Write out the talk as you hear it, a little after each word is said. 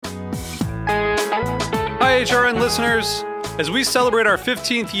HRN listeners. As we celebrate our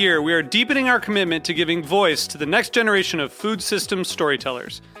 15th year, we are deepening our commitment to giving voice to the next generation of food systems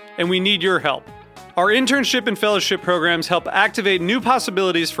storytellers, and we need your help. Our internship and fellowship programs help activate new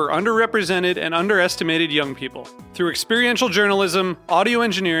possibilities for underrepresented and underestimated young people through experiential journalism, audio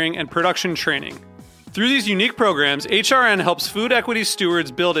engineering, and production training. Through these unique programs, HRN helps food equity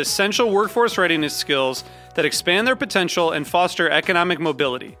stewards build essential workforce readiness skills that expand their potential and foster economic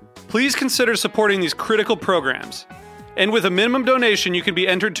mobility. Please consider supporting these critical programs. And with a minimum donation, you can be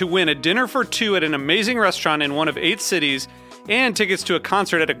entered to win a dinner for two at an amazing restaurant in one of 8 cities and tickets to a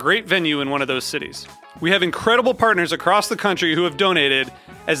concert at a great venue in one of those cities. We have incredible partners across the country who have donated,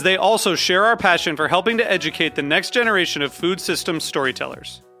 as they also share our passion for helping to educate the next generation of food systems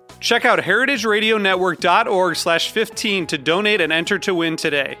storytellers. Check out heritageradionetwork.org/15 to donate and enter to win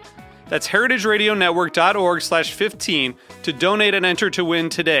today. That's heritageradionetwork.org/15 to donate and enter to win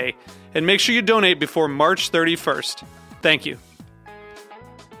today. And make sure you donate before March 31st. Thank you.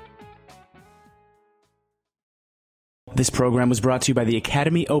 This program was brought to you by the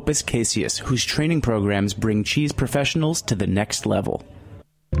Academy Opus Caseus, whose training programs bring cheese professionals to the next level.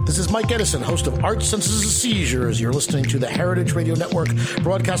 This is Mike Edison, host of Art Senses of Seizures. You're listening to the Heritage Radio Network,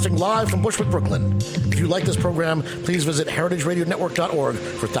 broadcasting live from Bushwick, Brooklyn. If you like this program, please visit heritageradionetwork.org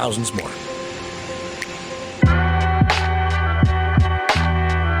for thousands more.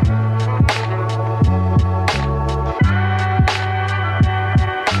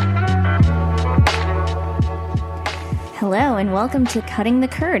 Hello, and welcome to Cutting the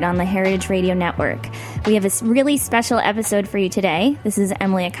Curd on the Heritage Radio Network. We have a really special episode for you today. This is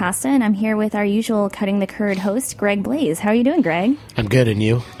Emily Acosta, and I'm here with our usual Cutting the Curd host, Greg Blaze. How are you doing, Greg? I'm good, and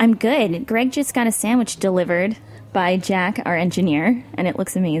you? I'm good. Greg just got a sandwich delivered by Jack, our engineer, and it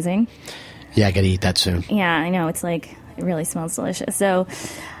looks amazing. Yeah, I gotta eat that soon. Yeah, I know. It really smells delicious. So,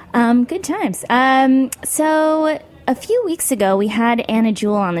 good times. A few weeks ago, we had Anna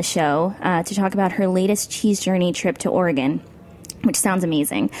Jewell on the show to talk about her latest cheese journey trip to Oregon, which sounds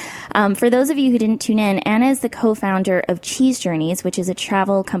amazing. For those of you who didn't tune in, Anna is the co-founder of Cheese Journeys, which is a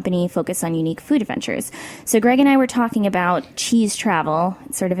travel company focused on unique food adventures. So Greg and I were talking about cheese travel.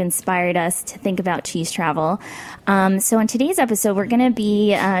 It sort of inspired us to think about cheese travel. So in today's episode, we're going to be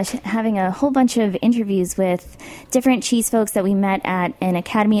having a whole bunch of interviews with different cheese folks that we met at an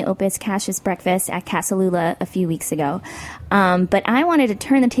Academy Opus Cassius breakfast at Casalula a few weeks ago. But I wanted to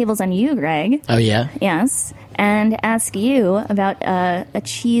turn the tables on you, Greg. Oh, yeah? Yes. And ask you about a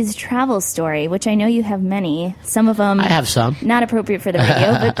cheese travel story, which I know you have many. Some of them I have some. Not appropriate for the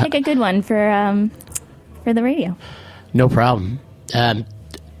radio, but pick a good one for the radio. No problem.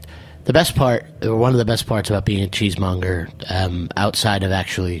 The best part, or one of the best parts about being a cheesemonger, outside of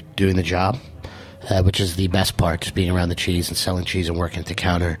actually doing the job, which is the best part, just being around the cheese and selling cheese and working at the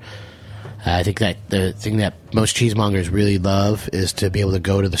counter. I think that the thing that most cheesemongers really love is to be able to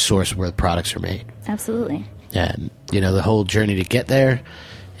go to the source where the products are made. Absolutely. The whole journey to get there,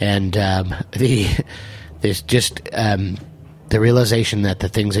 and there's just the realization that the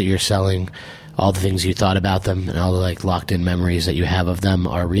things that you're selling, all the things you thought about them, and all the locked-in memories that you have of them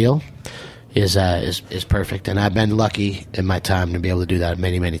are real, is perfect. And I've been lucky in my time to be able to do that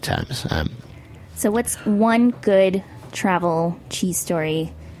many, many times. So what's one good travel cheese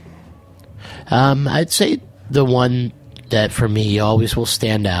story? I'd say the one that for me always will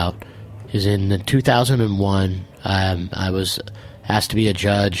stand out is in 2001. I was asked to be a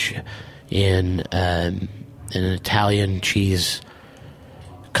judge in an Italian cheese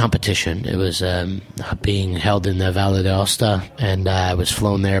competition. It was being held in the Valle d'Aosta, and I was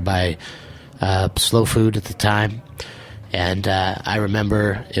flown there by Slow Food at the time. And I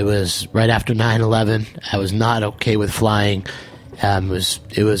remember it was right after 9/11. I was not okay with flying. It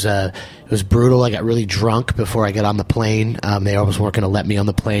was brutal. I got really drunk before I got on the plane. They almost weren't going to let me on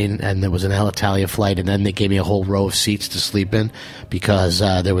the plane, and there was an Alitalia flight, and then they gave me a whole row of seats to sleep in because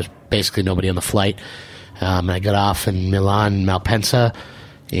there was basically nobody on the flight. I got off in Milan, Malpensa,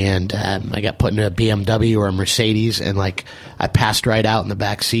 and I got put in a BMW or a Mercedes, and I passed right out in the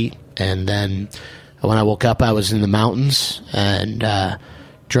back seat. And then when I woke up, I was in the mountains and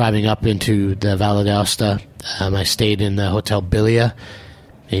driving up into the Valle d'Aosta. I stayed in the Hotel Bilia,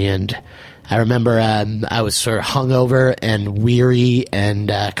 and I remember I was sort of hungover and weary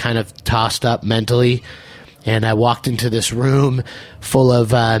and kind of tossed up mentally, and I walked into this room full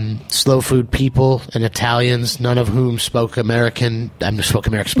of slow food people and Italians, none of whom spoke American.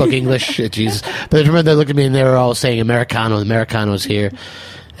 Spoke English. Jesus. But I remember they looked at me and they were all saying Americano. The Americano's here.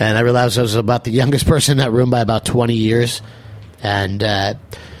 And I realized I was about the youngest person in that room by about 20 years. And I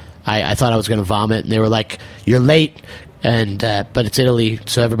thought I was going to vomit. And they were like, "You're late. And but it's Italy,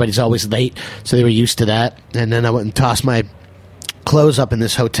 so everybody's always late, so they were used to that. And then I went and tossed my clothes up in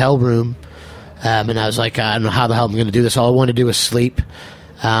this hotel room, and I was like, I don't know how the hell I'm going to do this. All I want to do is sleep.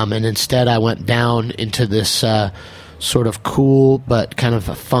 And instead I went down into this sort of cool but kind of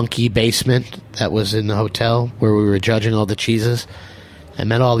a funky basement that was in the hotel where we were judging all the cheeses. I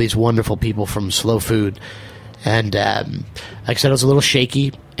met all these wonderful people from Slow Food. And like I said, I was a little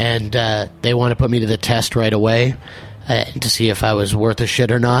shaky, and they wanted to put me to the test right away to see if I was worth a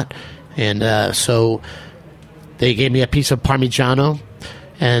shit or not. And so they gave me a piece of Parmigiano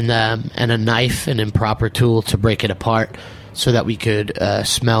and a knife, an improper tool to break it apart so that we could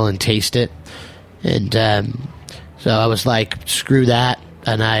smell and taste it. And so I was like, screw that.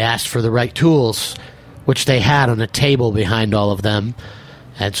 And I asked for the right tools, which they had on a table behind all of them.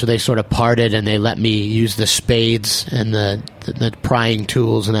 And so they sort of parted, and they let me use the spades and the prying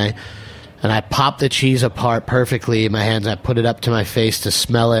tools, and I popped the cheese apart perfectly in my hands. I put it up to my face to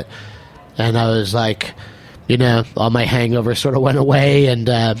smell it, and I was like, all my hangover sort of went away, and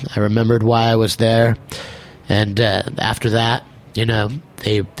I remembered why I was there. And after that,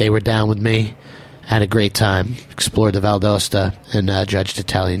 they were down with me. Had a great time. Explored the Val d'Aosta and judged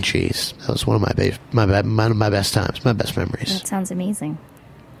Italian cheese. That was one of my best times, my best memories. That sounds amazing.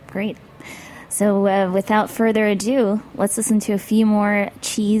 Great. So without further ado, let's listen to a few more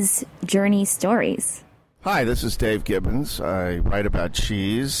cheese journey stories. Hi, this is Dave Gibbons. I write about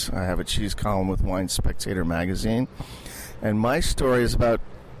cheese. I have a cheese column with Wine Spectator magazine. And my story is about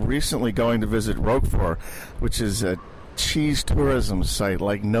recently going to visit Roquefort, which is a cheese tourism site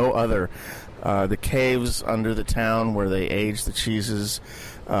like no other. The caves under the town where they age the cheeses,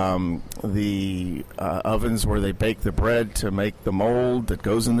 the ovens where they bake the bread to make the mold that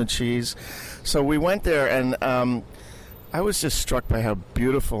goes in the cheese. So we went there, and I was just struck by how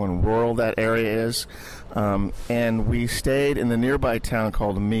beautiful and rural that area is. And we stayed in the nearby town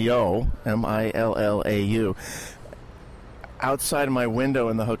called Millau, Millau. Outside of my window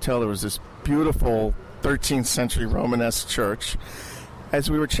in the hotel, there was this beautiful 13th century Romanesque church. As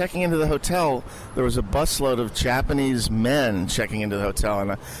we were checking into the hotel, there was a busload of Japanese men checking into the hotel,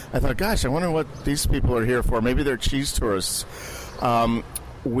 and I thought, gosh, I wonder what these people are here for. Maybe they're cheese tourists.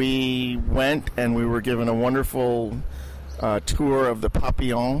 We went, and we were given a wonderful tour of the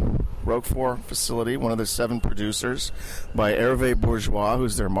Papillon Roquefort facility, one of the 7 producers, by Hervé Bourgeois,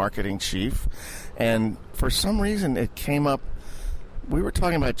 who's their marketing chief. And for some reason, it came up, we were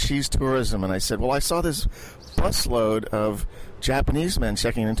talking about cheese tourism, and I said, well, I saw this busload of Japanese men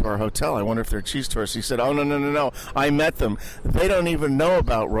checking into our hotel. I wonder if they're cheese tourists. He said, oh, no. I met them. They didn't even know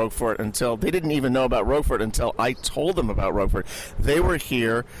about Roquefort until I told them about Roquefort. They were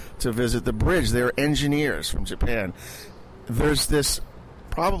here to visit the bridge. They were engineers from Japan. There's this,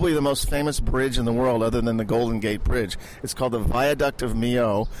 probably the most famous bridge in the world other than the Golden Gate Bridge. It's called the Viaduct of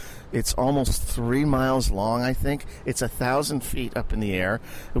Millau. It's almost 3 miles long, I think. It's 1,000 feet up in the air.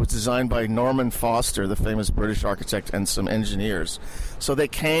 It was designed by Norman Foster, the famous British architect, and some engineers. So they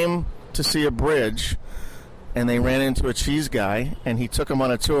came to see a bridge, and they ran into a cheese guy, and he took them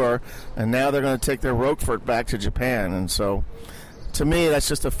on a tour, and now they're going to take their Roquefort back to Japan. And so, to me, that's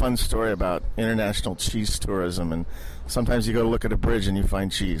just a fun story about international cheese tourism, and sometimes you go to look at a bridge and you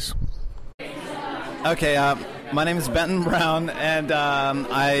find cheese. Okay, my name is Benton Brown, and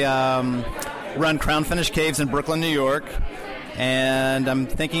I run Crown Finish Caves in Brooklyn, New York, and I'm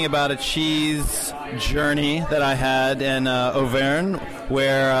thinking about a cheese journey that I had in Auvergne,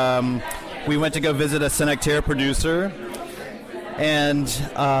 where we went to go visit a Senectaire producer, and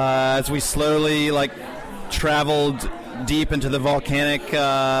as we slowly traveled deep into the volcanic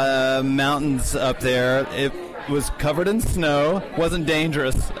mountains up there, it was covered in snow. Wasn't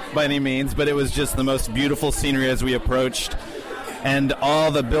dangerous by any means, but it was just the most beautiful scenery as we approached. And all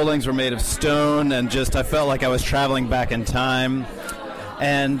the buildings were made of stone, and I felt like I was traveling back in time.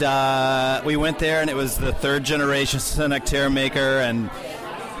 And we went there, and it was the 3rd generation Senectaire maker, and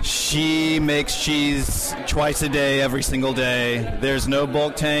she makes cheese twice a day, every single day. There's no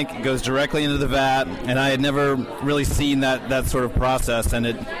bulk tank. It goes directly into the vat, and I had never really seen that sort of process, and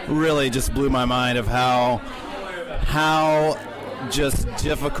it really just blew my mind of how just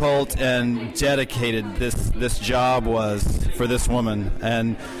difficult and dedicated this job was for this woman.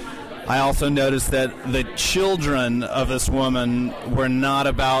 And I also noticed that the children of this woman were not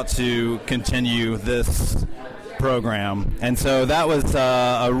about to continue this program. And so that was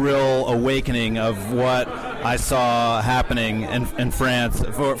a real awakening of what I saw happening in France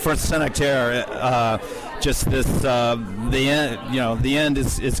for Senectaire. Just this, the end, the end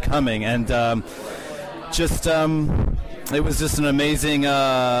is coming, and it was just an amazing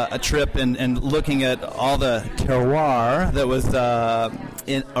a trip, and looking at all the terroir that was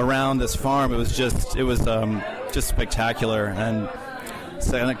around this farm. It was just spectacular, and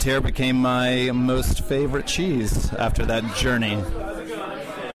Saint-Nectaire became my most favorite cheese after that journey.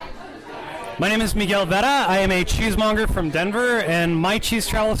 My name is Miguel Vera. I am a cheesemonger from Denver, and my cheese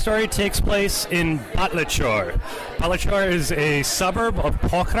travel story takes place in Batlachor. Batlachor is a suburb of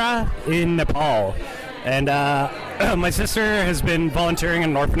Pokhara in Nepal. And my sister has been volunteering in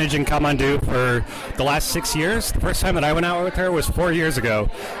an orphanage in Kathmandu for the last 6 years. The first time that I went out with her was 4 years ago.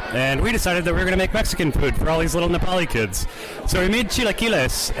 And we decided that we were going to make Mexican food for all these little Nepali kids. So we made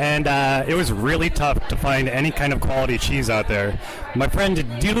chilaquiles, and it was really tough to find any kind of quality cheese out there. My friend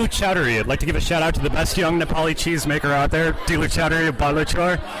Dilu Chowdhury, I'd like to give a shout out to the best young Nepali cheesemaker out there, Dilu Chowdhury of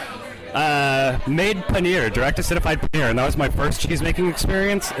Batlachor. Made paneer, direct acidified paneer, and that was my first cheese making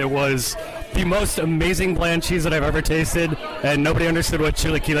experience. It was the most amazing bland cheese that I've ever tasted, and nobody understood what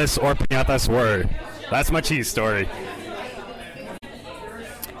chilaquiles or piñatas were. That's my cheese story.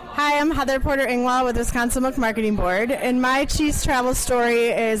 Hi, I'm Heather Porter Ingwall with Wisconsin Milk Marketing Board, and my cheese travel story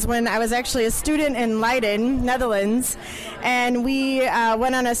is when I was actually a student in Leiden, Netherlands, and we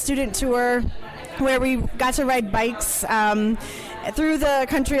went on a student tour where we got to ride bikes through the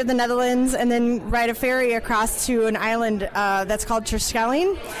country of the Netherlands and then ride a ferry across to an island that's called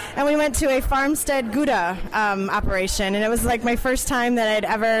Terschelling. And we went to a farmstead Gouda operation, and it was like my first time that I'd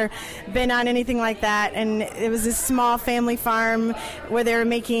ever been on anything like that. And it was this small family farm where they were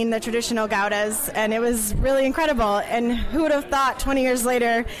making the traditional Goudas, and it was really incredible. And who would have thought 20 years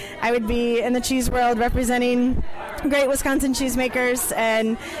later I would be in the cheese world representing great Wisconsin cheesemakers,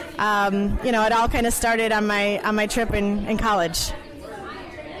 and it all kind of started on my trip in college.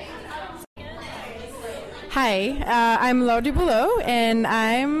 Hi, I'm Laure Duboulot, and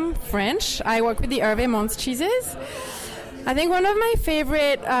I'm French. I work with the Hervé Mons cheeses. I think one of my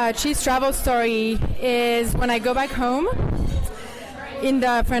favorite cheese travel story is when I go back home in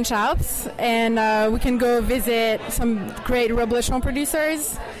the French Alps, and we can go visit some great Reblochon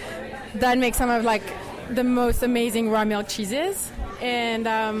producers that make some of the most amazing raw milk cheeses.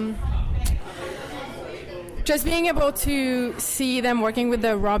 And just being able to see them working with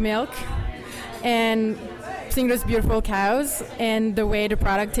the raw milk and seeing those beautiful cows and the way the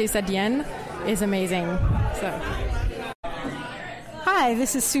product tastes at the end is amazing. So. Hi,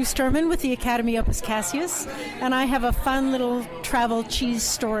 this is Sue Sturman with the Academy Opus Cassius, and I have a fun little travel cheese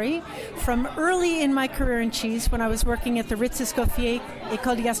story from early in my career in cheese when I was working at the Ritz Escoffier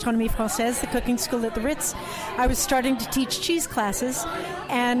École de Gastronomie Française, the cooking school at the Ritz. I was starting to teach cheese classes,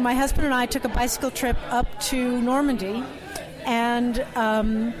 and my husband and I took a bicycle trip up to Normandy, and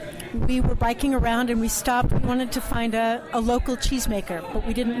we were biking around, and we stopped. We wanted to find a local cheesemaker, but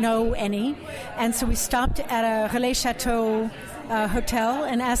we didn't know any, and so we stopped at a Relais Chateau hotel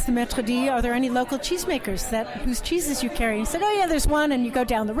and asked the maître d', are there any local cheesemakers whose cheeses you carry? He said, oh yeah, there's one, and you go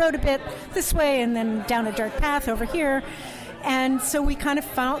down the road a bit this way and then down a dirt path over here. And so we kind of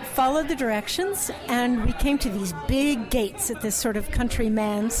followed the directions, and we came to these big gates at this sort of country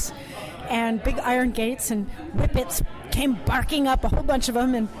manse, and big iron gates, and whippets came barking up, a whole bunch of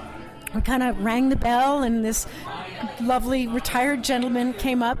them, and we kind of rang the bell, and this lovely retired gentleman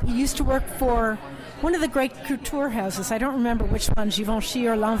came up. He used to work for one of the great couture houses. I don't remember which one, Givenchy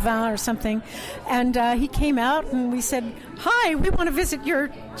or Lanvin or something. And he came out, and we said, hi, we want to visit your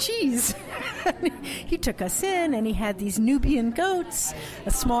cheese. He took us in, and he had these Nubian goats,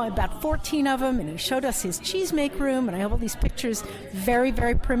 about 14 of them, and he showed us his cheese make room, and I have all these pictures, very,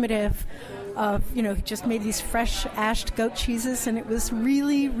 very primitive, of, he just made these fresh ashed goat cheeses, and it was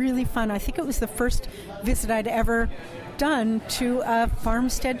really, really fun. I think it was the first visit I'd ever done to a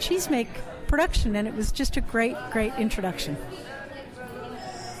farmstead cheese make production, and it was just a great, great introduction.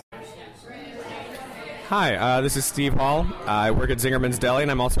 Hi, this is Steve Hall. I work at Zingerman's Deli,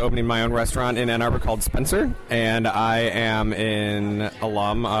 and I'm also opening my own restaurant in Ann Arbor called Spencer, and I am an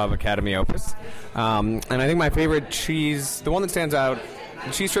alum of Academy Opus. And I think my favorite cheese, the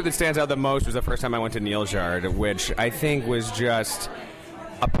cheese strip that stands out the most was the first time I went to Neilsjard, which I think was just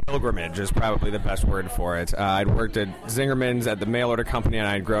a pilgrimage is probably the best word for it. I'd worked at Zingerman's at the mail order company, and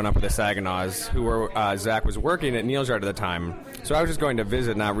I'd grown up with the Saginaws, who were Zach was working at Neilsjard at the time. So I was just going to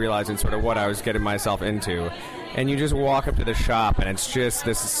visit, not realizing sort of what I was getting myself into. And you just walk up to the shop, and it's just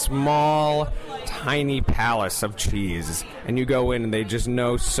this small, tiny palace of cheese. And you go in, and they just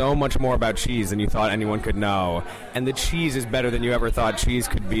know so much more about cheese than you thought anyone could know. And the cheese is better than you ever thought cheese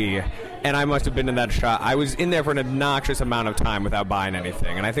could be. And I must have been in that shop. I was in there for an obnoxious amount of time without buying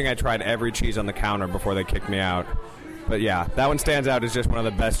anything. And I think I tried every cheese on the counter before they kicked me out. But yeah, that one stands out as just one of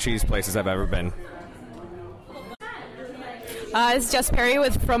the best cheese places I've ever been. It's Jess Perry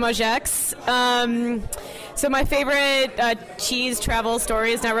with Fromagex. So my favorite cheese travel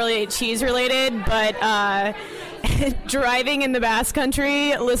story is not really cheese related, but driving in the Basque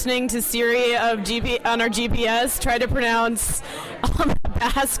Country, listening to Siri on our GPS, try to pronounce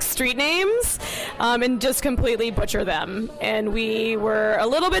Basque street names and just completely butcher them. And we were a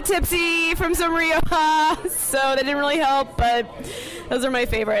little bit tipsy from some Rioja, so that didn't really help, but those are my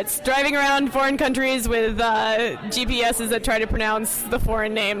favorites. Driving around foreign countries with GPSs that try to pronounce the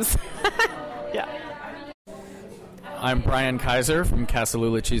foreign names. Yeah. I'm Brian Kaiser from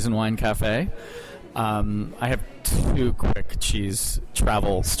Casalula Cheese and Wine Cafe. I have 2 quick cheese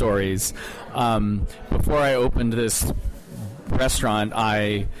travel stories. Before I opened this restaurant,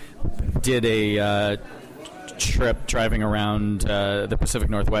 I did a trip driving around the Pacific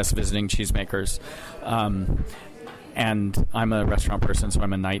Northwest visiting cheesemakers. And I'm a restaurant person, so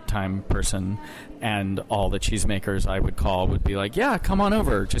I'm a nighttime person. And all the cheesemakers I would call would be like, yeah, come on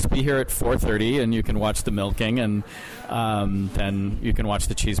over. Just be here at 4:30 and you can watch the milking and then you can watch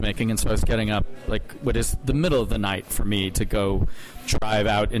the cheesemaking. And so I was getting up like what is the middle of the night for me to go drive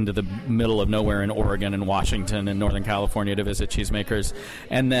out into the middle of nowhere in Oregon and Washington and Northern California to visit cheesemakers.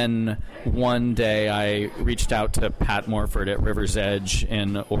 And then one day I reached out to Pat Morford at River's Edge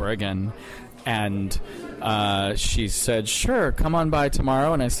in Oregon. And she said, sure, come on by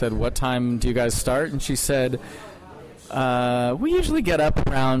tomorrow. And I said, what time do you guys start? And she said, we usually get up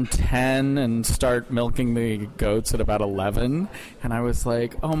around 10 and start milking the goats at about 11. And I was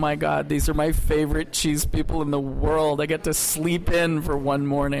like, oh my God, these are my favorite cheese people in the world. I get to sleep in for one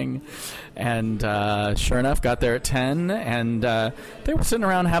morning. And sure enough, got there at 10. And they were sitting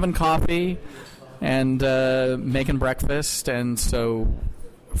around having coffee and making breakfast. And so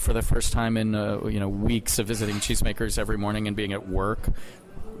for the first time in weeks of visiting cheesemakers every morning and being at work,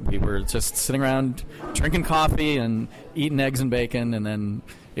 we were just sitting around drinking coffee and eating eggs and bacon, and then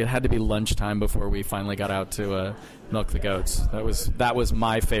it had to be lunchtime before we finally got out to milk the goats. That was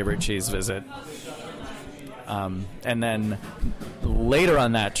my favorite cheese visit. And then later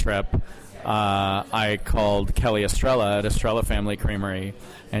on that trip, I called Kelly Estrella at Estrella Family Creamery,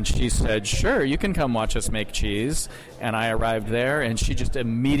 and she said, sure, you can come watch us make cheese. And I arrived there, and she just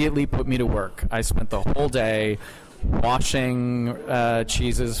immediately put me to work. I spent the whole day washing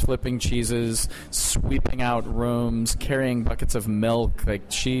cheeses, flipping cheeses, sweeping out rooms, carrying buckets of milk. Like,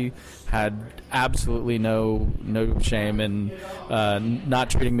 she had absolutely no shame in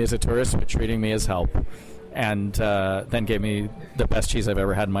not treating me as a tourist, but treating me as help. And then gave me the best cheese I've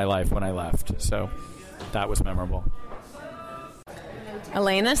ever had in my life when I left. So that was memorable.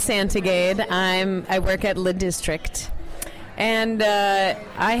 Elena Santagade. I work at Le District. And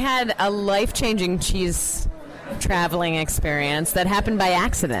I had a life-changing cheese traveling experience that happened by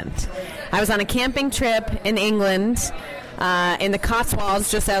accident. I was on a camping trip in England, in the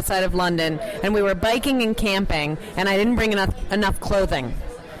Cotswolds just outside of London, and we were biking and camping, and I didn't bring enough clothing.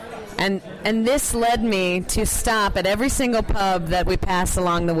 And this led me to stop at every single pub that we passed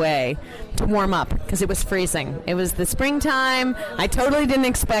along the way to warm up because it was freezing. It was the springtime. I totally didn't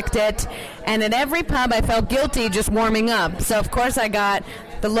expect it. And at every pub I felt guilty just warming up. So, of course, I got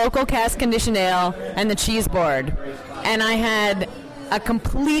the local cask-conditioned ale and the cheese board. And I had a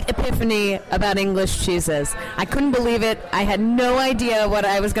complete epiphany about English cheeses. I couldn't believe it. I had no idea what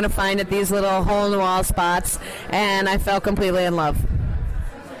I was going to find at these little hole-in-the-wall spots. And I fell completely in love.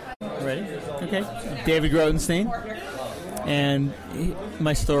 Ready? Okay. David Grotenstein. And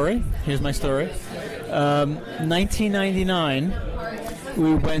my story. Here's my story. 1999,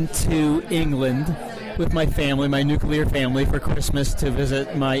 we went to England with my family, my nuclear family, for Christmas to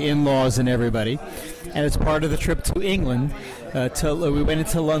visit my in-laws and everybody. And as part of the trip to England, we went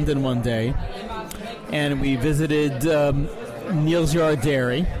into London one day, and we visited Neal's Yard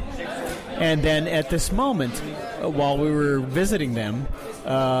Dairy. And then at this moment, while we were visiting them,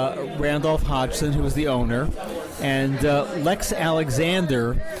 Randolph Hodgson, who was the owner, and Lex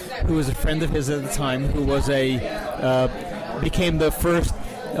Alexander, who was a friend of his at the time, who was became the first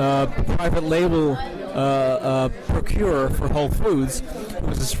private label procurer for Whole Foods, who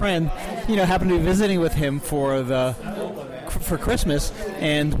was his friend, happened to be visiting with him for Christmas,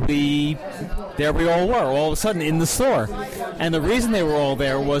 and there we all were, all of a sudden in the store. And the reason they were all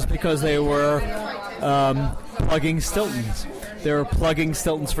there was because they were plugging Stilton's. They were plugging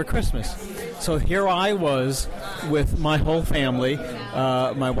Stilton's for Christmas. So here I was with my whole family,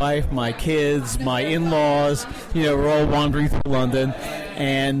 my wife, my kids, my in-laws. We're all wandering through London,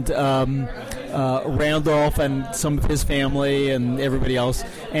 and Randolph and some of his family and everybody else.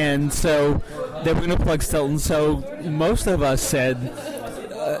 And so they were going to plug Stilton. So most of us said,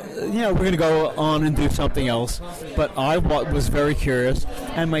 we're going to go on and do something else. But I was very curious,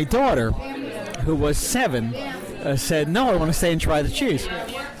 and my daughter, who was 7, said, no, I want to stay and try the cheese.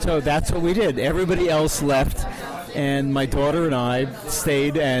 So that's what we did. Everybody else left, and my daughter and I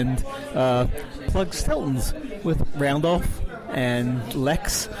stayed and plugged Stilton's with Randolph and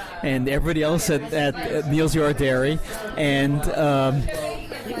Lex and everybody else at Neal's Yard Dairy, and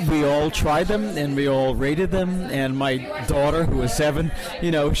we all tried them and we all rated them. And my daughter, who was 7,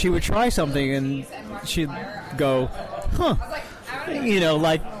 she would try something and she'd go, huh,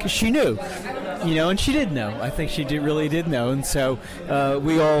 like she knew, and she did know. I think she really did know. And so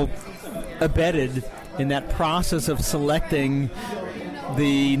we all abetted in that process of selecting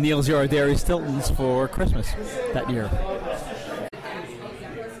the Neal's Yard Dairy Stiltons for Christmas that year.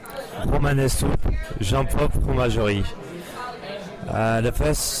 Romanes soup, Jean-Paul Fromagerie. The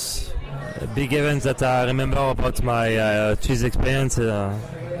first big event that I remember about my cheese experience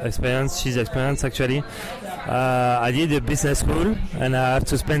actually, I did a business school and I have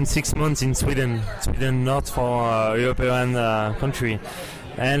to spend 6 months in Sweden not for European country.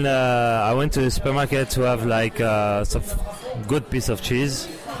 And I went to the supermarket to have like some good piece of cheese,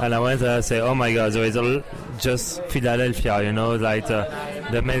 and I went and say, oh my god, there is just Philadelphia, like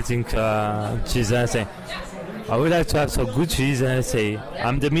the melting cheese. And I say, I would like to have some good cheese. And I say,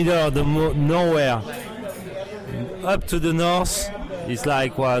 I'm the middle of the nowhere. Up to the north, it's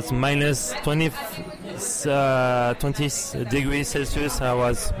like was minus 20 degrees Celsius. I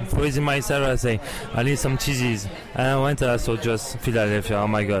was freezing myself. I say, I need some cheeses. And I went and I saw just Philadelphia. Oh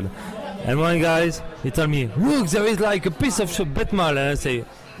my god. And one guy, he told me, look, there is like a piece of Betmal. And I say,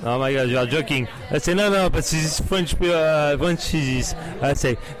 oh my god, you are joking. I say, no, but this is French cheeses. I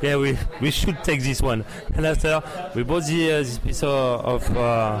say, yeah, we should take this one. And after, we bought this piece of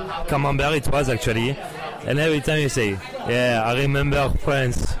camembert, it was actually. And every time you say, yeah, I remember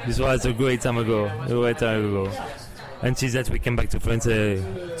France. This was a great time ago. And since that we came back to France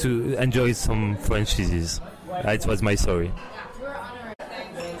to enjoy some French cheeses. It was my story.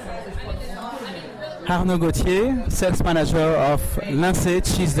 Arnaud Gauthier, sales manager of Lancé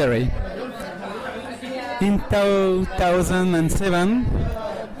Cheese Dairy. In 2007,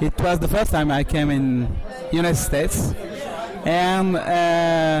 it was the first time I came in United States, and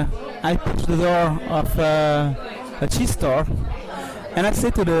I pushed the door of a cheese store, and I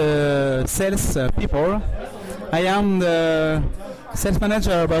said to the sales people, I am the sales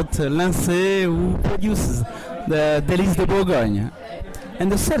manager about Lancé, who produces the Délices de Bourgogne.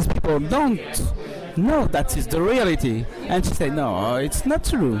 And the sales people don't know that is the reality. And she said, no, it's not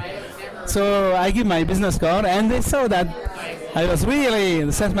true. So I give my business card, and they saw that I was really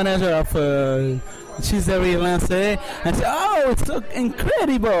the sales manager of Cheese Dairy Lancé, and said, oh, it's so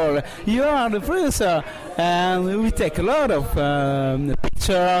incredible. You are the producer. And we take a lot of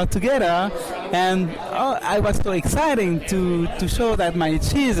pictures together, and I was so exciting to show that my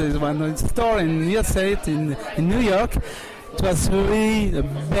cheese is one store in New York State, in New York. It was really a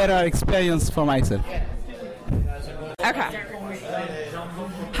better experience for myself. Okay.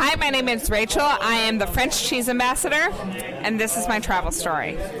 Hi, my name is Rachel. I am the French cheese ambassador, and this is my travel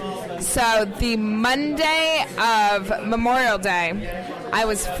story. So the Monday of Memorial Day, I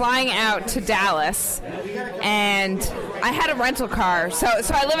was flying out to Dallas, and I had a rental car. So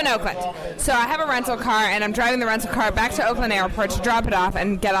I live in Oakland. So I have a rental car, and I'm driving the rental car back to Oakland Airport to drop it off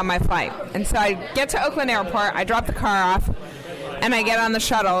and get on my flight. And so I get to Oakland Airport, I drop the car off, and I get on the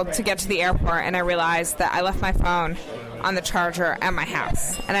shuttle to get to the airport, and I realize that I left my phone on the charger at my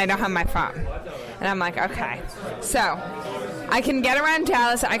house, and I don't have my phone. And I'm like, okay. So I can get around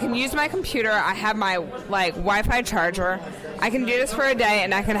Dallas, I can use my computer, I have my Wi-Fi charger, I can do this for a day,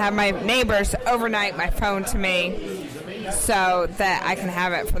 and I can have my neighbors overnight my phone to me so that I can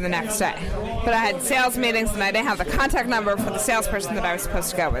have it for the next day. But I had sales meetings, and I didn't have the contact number for the salesperson that I was supposed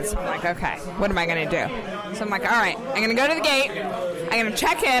to go with. So I'm like, okay, what am I going to do? So I'm like, all right, I'm going to go to the gate, I'm going to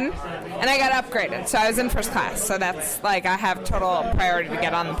check in, and I got upgraded. So I was in first class. So that's I have total priority to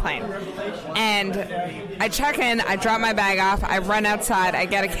get on the plane. And I check in, I drop my bag off, I run outside, I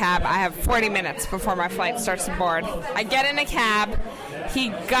get a cab. I have 40 minutes before my flight starts to board. I get in a cab, he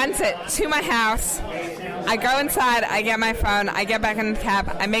guns it to my house. I go inside, I get my phone, I get back in the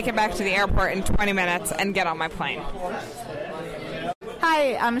cab, I make it back to the airport in 20 minutes and get on my plane.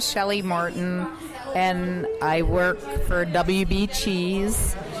 Hi, I'm Shelley Morton, and I work for WB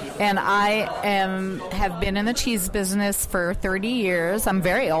Cheese. And I have been in the cheese business for 30 years. I'm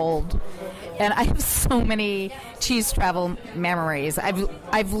very old. And I have so many cheese travel memories.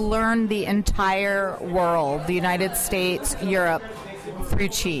 I've learned the entire world, the United States, Europe, through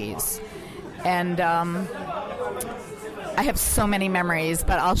cheese. And I I have so many memories,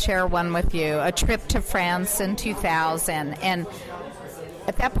 but I'll share one with you. A trip to France in 2000, and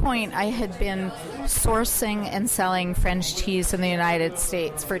at that point, I had been sourcing and selling French cheese in the United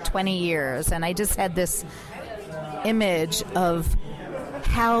States for 20 years, and I just had this image of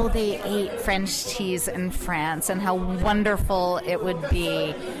how they ate French cheese in France and how wonderful it would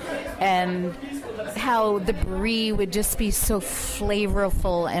be, and how the brie would just be so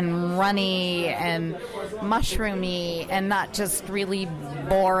flavorful and runny and mushroomy and not just really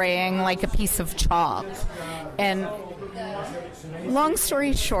boring like a piece of chalk. And long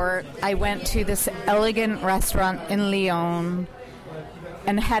story short, I went to this elegant restaurant in Lyon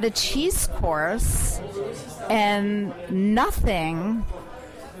and had a cheese course, and nothing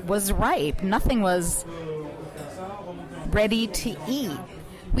was ripe. Nothing was ready to eat.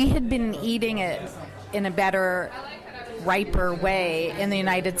 We had been eating it in a better, riper way in the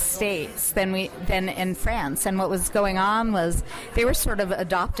United States than in France. And what was going on was they were sort of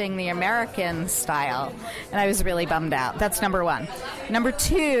adopting the American style, and I was really bummed out. That's number one. Number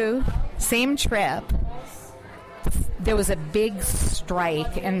two, same trip, there was a big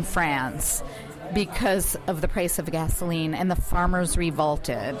strike in France because of the price of gasoline, and the farmers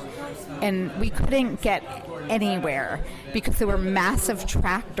revolted. And we couldn't get anywhere because there were massive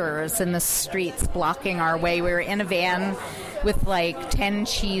tractors in the streets blocking our way. We were in a van with like 10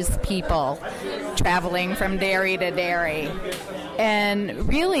 cheese people traveling from dairy to dairy. And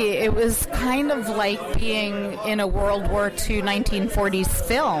really, it was kind of like being in a World War II 1940s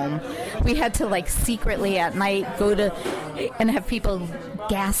film. We had to like secretly at night go to and have people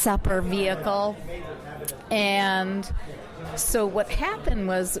gas up our vehicle. And so what happened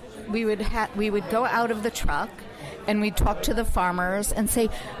was we would go out of the truck and we'd talk to the farmers and say,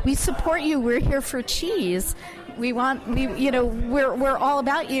 "We support you. We're here for cheese. We're all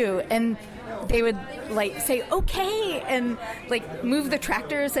about you." And they would like say, "Okay," and like move the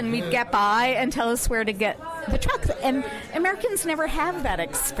tractors, and we'd get by and tell us where to get the trucks. And Americans never have that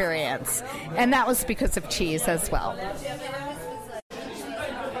experience, and that was because of cheese as well.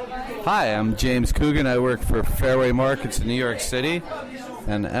 Hi, I'm James Coogan. I work for Fairway Markets in New York City,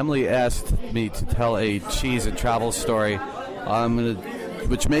 and Emily asked me to tell a cheese and travel story,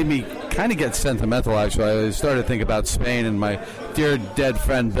 which made me kind of get sentimental, actually. I started to think about Spain and my dear dead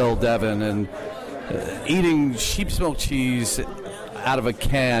friend Bill Devon, and eating sheep's milk cheese out of a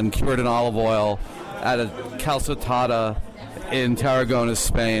can cured in olive oil at a calçotada in Tarragona,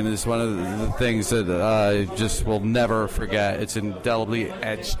 Spain is one of the things that I just will never forget. It's indelibly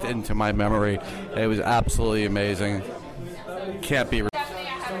etched into my memory. It was absolutely amazing. Can't be.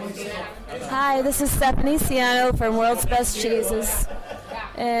 Hi, this is Stephanie Ciano from World's Best Cheeses.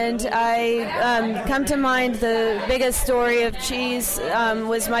 And I come to mind the biggest story of cheese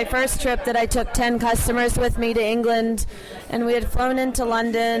was my first trip that I took 10 customers with me to England, and we had flown into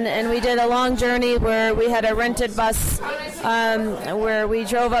London, and we did a long journey where we had a rented bus where we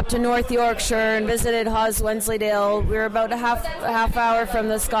drove up to North Yorkshire and visited Hawes Wensleydale. We were about a half hour from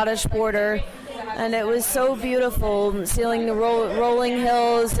the Scottish border, and it was so beautiful, seeing the rolling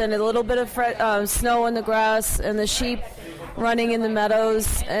hills and a little bit of snow on the grass and the sheep running in the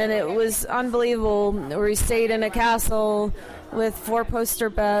meadows, and it was unbelievable. We stayed in a castle with 4-poster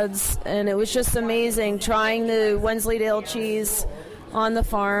beds, and it was just amazing trying the Wensleydale cheese on the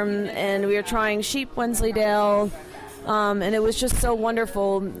farm, and we were trying sheep Wensleydale, and it was just so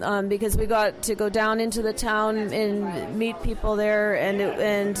wonderful because we got to go down into the town and meet people there,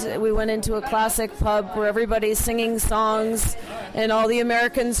 and we went into a classic pub where everybody's singing songs and all the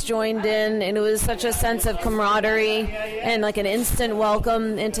Americans joined in, and it was such a sense of camaraderie and like an instant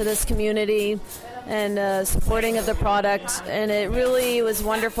welcome into this community and supporting of the product. And it really was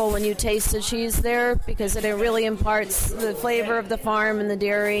wonderful when you taste the cheese there, because it really imparts the flavor of the farm and the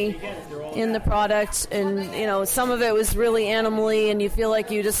dairy in the product. And some of it was really animally, and you feel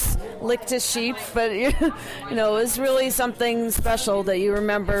like you just licked a sheep, but it was really something special that you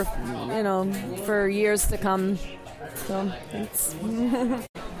remember for years to come. So thanks.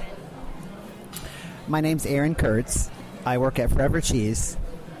 My name's Aaron Kurtz. I work at Forever Cheese,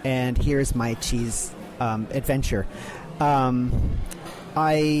 and here's my cheese adventure.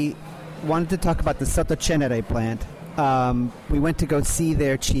 I wanted to talk about the Sottocenere plant. We went to go see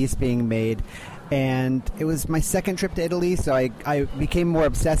their cheese being made, and it was my second trip to Italy, so I became more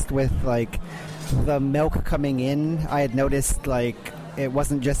obsessed with the milk coming in. I had noticed it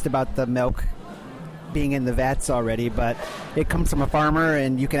wasn't just about the milk being in the vats already, but it comes from a farmer,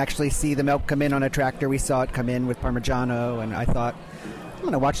 and you can actually see the milk come in on a tractor. We saw it come in with Parmigiano, and I thought, I'm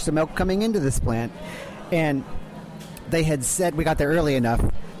going to watch the milk coming into this plant. And they had said, we got there early enough,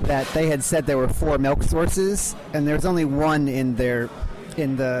 that they had said there were 4 milk sources, and there's only one in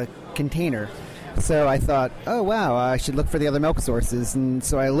the container. So I thought, oh, wow, I should look for the other milk sources. And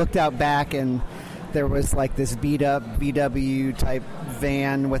so I looked out back, and there was like this beat-up VW-type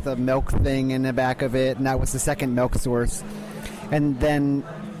van with a milk thing in the back of it, and that was the second milk source. And then,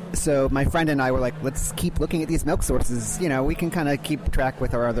 so my friend and I were like, let's keep looking at these milk sources. You know, we can kind of keep track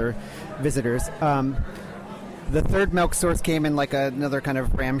with our other visitors. The third milk source came in like another kind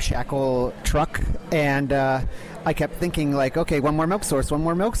of ramshackle truck, and I kept thinking like, okay, one more milk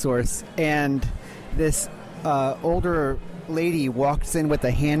source. And this older lady walks in with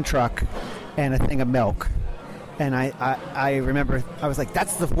a hand truck and a thing of milk. And I remember, I was like,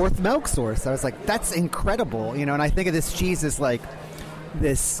 that's the 4th milk source. I was like, that's incredible, you know. And I think of this cheese as like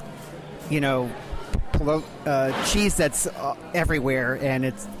this, you know, cheese that's everywhere,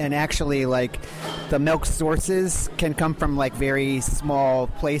 and actually like the milk sources can come from like very small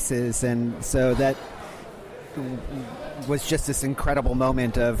places, and so that was just this incredible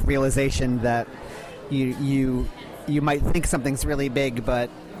moment of realization that you might think something's really big,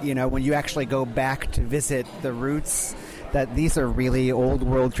 but you know, when you actually go back to visit the roots, that these are really old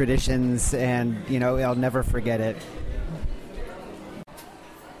world traditions, and you know, I'll never forget it.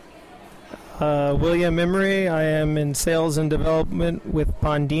 William Emery. I am in sales and development with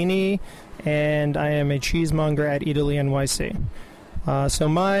Bondini, and I am a cheesemonger at Italy NYC. So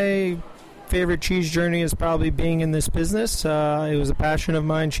my favorite cheese journey is probably being in this business. It was a passion of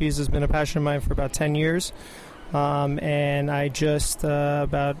mine. Cheese has been a passion of mine for about 10 years. And I just,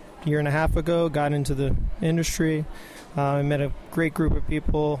 about a year and a half ago, got into the industry. I met a great group of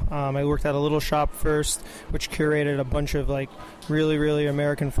people. I worked at a little shop first, which curated a bunch of like really, really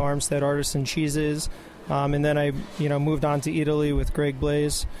American farmstead artisan cheeses. And then I, moved on to Italy with Greg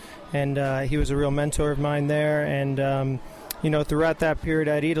Blaze, and he was a real mentor of mine there. And throughout that period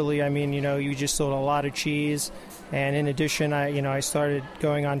at Italy, you just sold a lot of cheese. And in addition, I started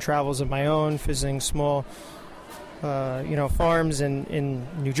going on travels of my own, visiting small farms in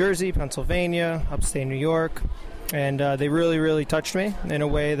New Jersey, Pennsylvania, upstate New York. And they really, really touched me in a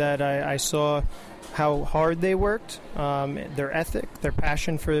way that I saw how hard they worked, their ethic, their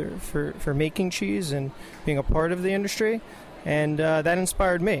passion for making cheese and being a part of the industry. And that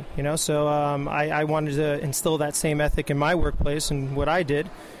inspired me, So I wanted to instill that same ethic in my workplace and what I did.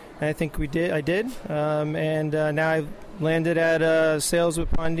 And I think I did. And now I've landed at sales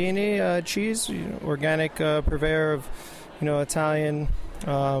with Bondini cheese, organic purveyor of, Italian,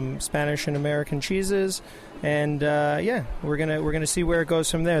 Spanish, and American cheeses. And we're gonna see where it goes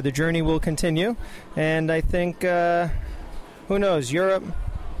from there. The journey will continue, and I think who knows, Europe,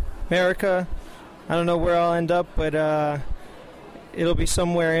 America. I don't know where I'll end up, but it'll be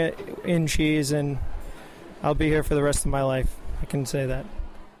somewhere in cheese, and I'll be here for the rest of my life. I can say that.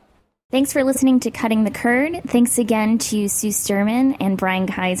 Thanks for listening to Cutting the Curd. Thanks again to Sue Sturman and Brian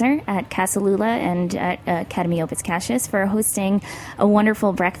Kaiser at Casalula and at Academy Opus Cassius for hosting a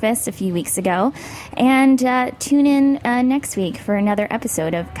wonderful breakfast a few weeks ago. And tune in next week for another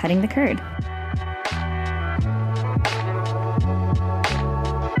episode of Cutting the Curd.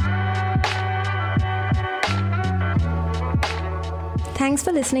 Thanks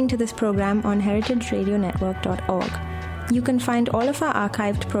for listening to this program on heritageradionetwork.org. You can find all of our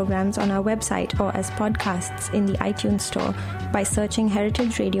archived programs on our website or as podcasts in the iTunes Store by searching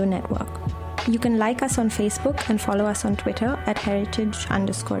Heritage Radio Network. You can like us on Facebook and follow us on Twitter at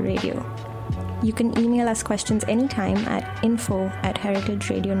heritage_radio. You can email us questions anytime at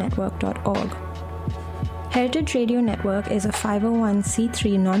info@heritageradionetwork.org. Heritage Radio Network is a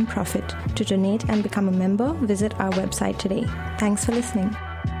 501c3 nonprofit. To donate and become a member, visit our website today. Thanks for listening.